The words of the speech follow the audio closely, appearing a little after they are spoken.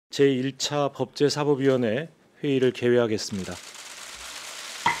제1차 법제사법위원회 회의를 개회하겠습니다.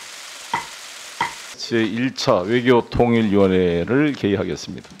 제1차 외교통일위원회를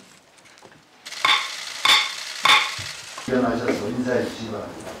개의하겠습니다. 일어나셔서 인사해 주시기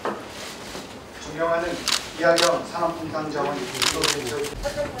바랍니다. 존경하는 이하경 산업통상자원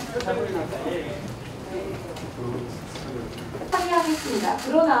상의하겠습니다.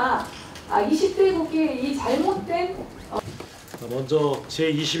 그러나 20대 국회의 이 잘못된 먼저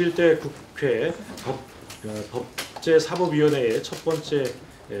제21대 국회 법제사법위원회의 첫 번째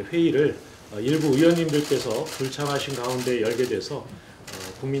회의를 일부 의원님들께서 불참하신 가운데 열게 돼서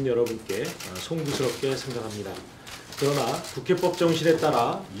국민 여러분께 송구스럽게 생각합니다. 그러나 국회법 정신에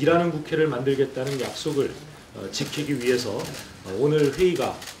따라 일하는 국회를 만들겠다는 약속을 지키기 위해서 오늘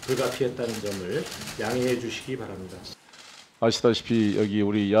회의가 불가피했다는 점을 양해해 주시기 바랍니다. 아시다시피 여기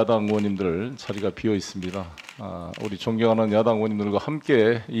우리 야당 의원님들 자리가 비어 있습니다. 우리 존경하는 야당 의원님들과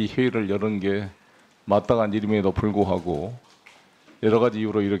함께 이 회의를 여는 게 마땅한 일임에도 불구하고 여러 가지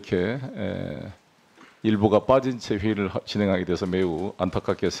이유로 이렇게 일부가 빠진 채 회의를 진행하게 돼서 매우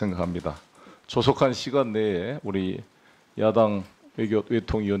안타깝게 생각합니다. 조속한 시간 내에 우리 야당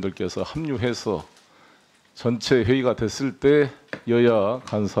외통위원들께서 합류해서 전체 회의가 됐을 때 여야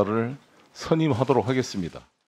간사를 선임하도록 하겠습니다.